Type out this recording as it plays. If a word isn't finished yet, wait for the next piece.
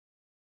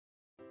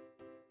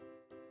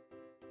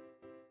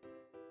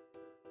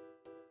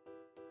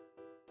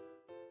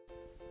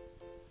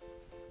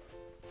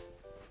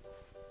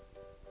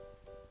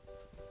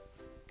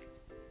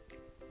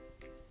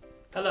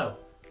Hello,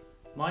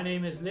 my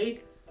name is Lee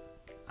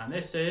and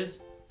this is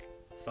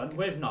Fun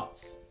with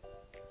Knots.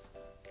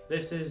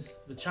 This is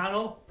the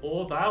channel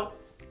all about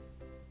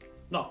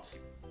knots.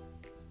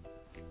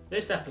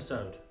 This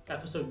episode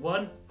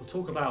 1, we'll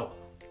talk about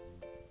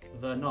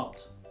the knot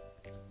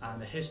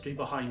and the history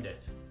behind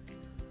it.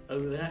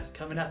 Over the next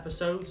coming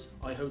episodes,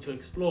 I hope to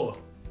explore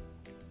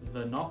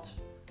the knot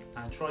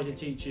and try to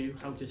teach you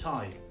how to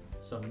tie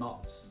some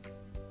knots.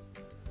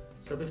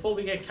 So before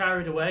we get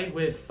carried away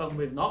with Fun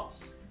with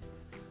Knots,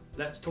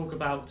 let's talk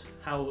about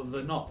how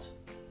the knot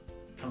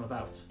come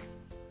about.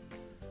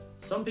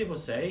 Some people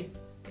say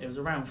it was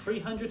around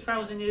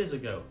 300,000 years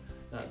ago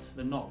that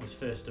the knot was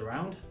first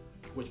around,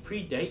 which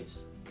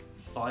predates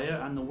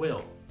fire and the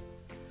wheel.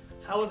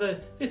 However,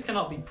 this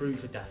cannot be proved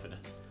for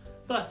definite,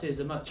 but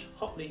is a much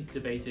hotly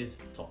debated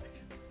topic.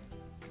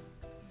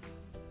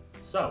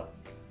 So,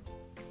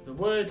 the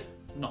word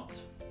knot,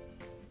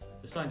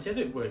 the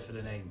scientific word for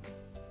the name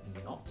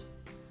knot,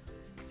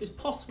 is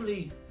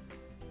possibly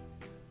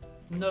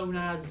known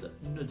as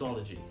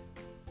nodology.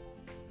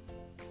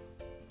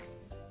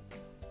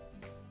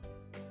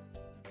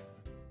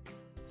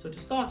 So to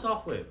start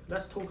off with,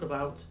 let's talk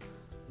about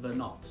the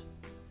knot.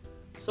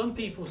 Some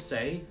people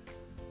say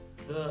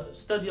the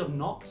study of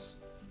knots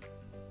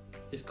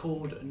is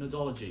called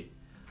nodology,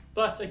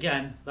 but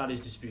again, that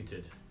is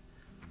disputed.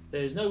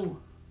 There is no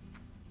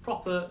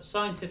proper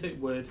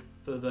scientific word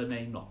for the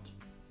name knot.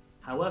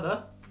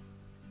 However,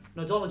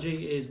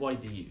 nodology is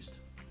widely used.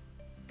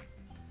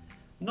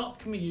 Knots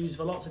can be used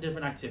for lots of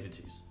different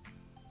activities.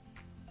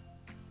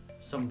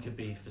 Some could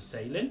be for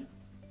sailing.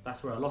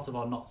 That's where a lot of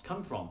our knots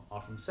come from,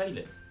 are from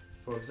sailing.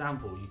 For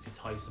example, you could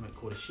tie something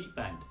called a sheet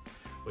bend,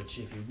 which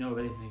if you know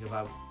anything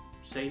about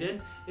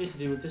sailing, is to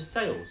do with the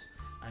sails,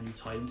 and you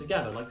tie them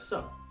together like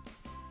so.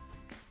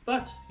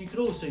 But you could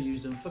also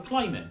use them for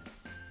climbing.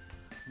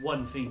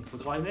 One thing for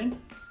climbing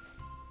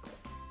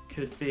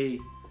could be,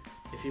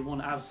 if you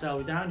want to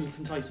abseil down, you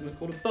can tie something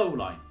called a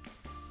bowline,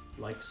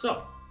 like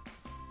so.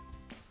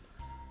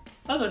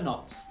 Other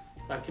knots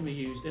that can be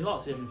used in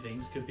lots of different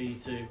things could be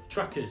to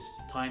truckers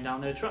tying down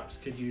their trucks,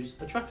 could use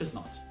a trucker's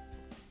knot.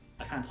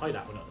 I can't tie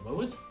that one at the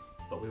moment,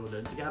 but we will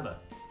learn together.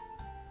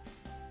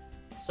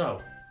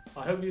 So,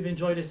 I hope you've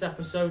enjoyed this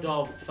episode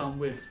of Fun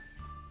with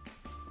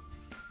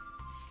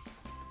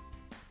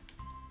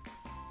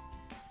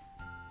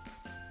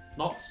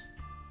Knots,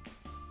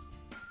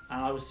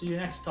 and I will see you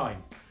next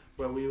time,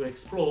 where we will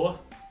explore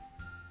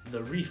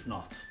the reef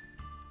knot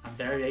and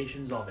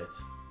variations of it.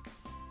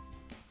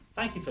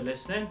 Thank you for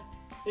listening.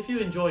 If you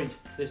enjoyed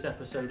this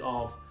episode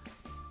of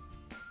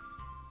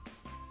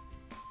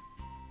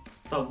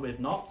Fun with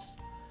Knots,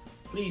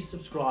 please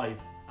subscribe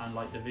and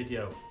like the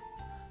video.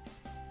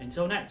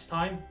 Until next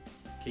time,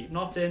 keep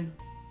knotting.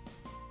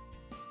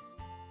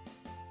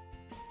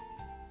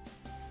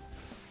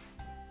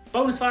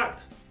 Bonus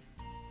fact!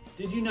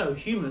 Did you know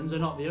humans are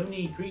not the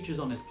only creatures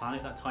on this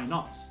planet that tie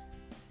knots?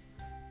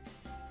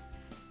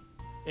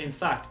 In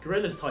fact,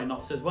 gorillas tie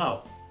knots as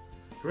well.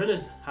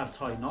 Gorillas have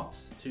tied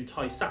knots to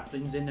tie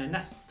saplings in their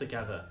nests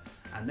together,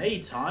 and they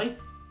tie,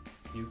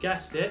 you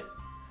guessed it,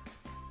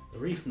 the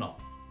reef knot.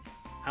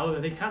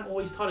 However, they can't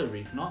always tie the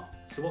reef knot,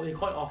 so what they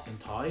quite often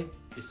tie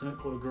is something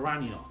called a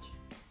granny knot.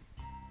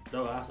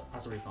 No,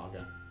 that's a reef knot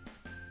again.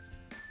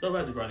 No,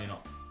 there's a granny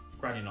knot.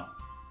 Granny knot.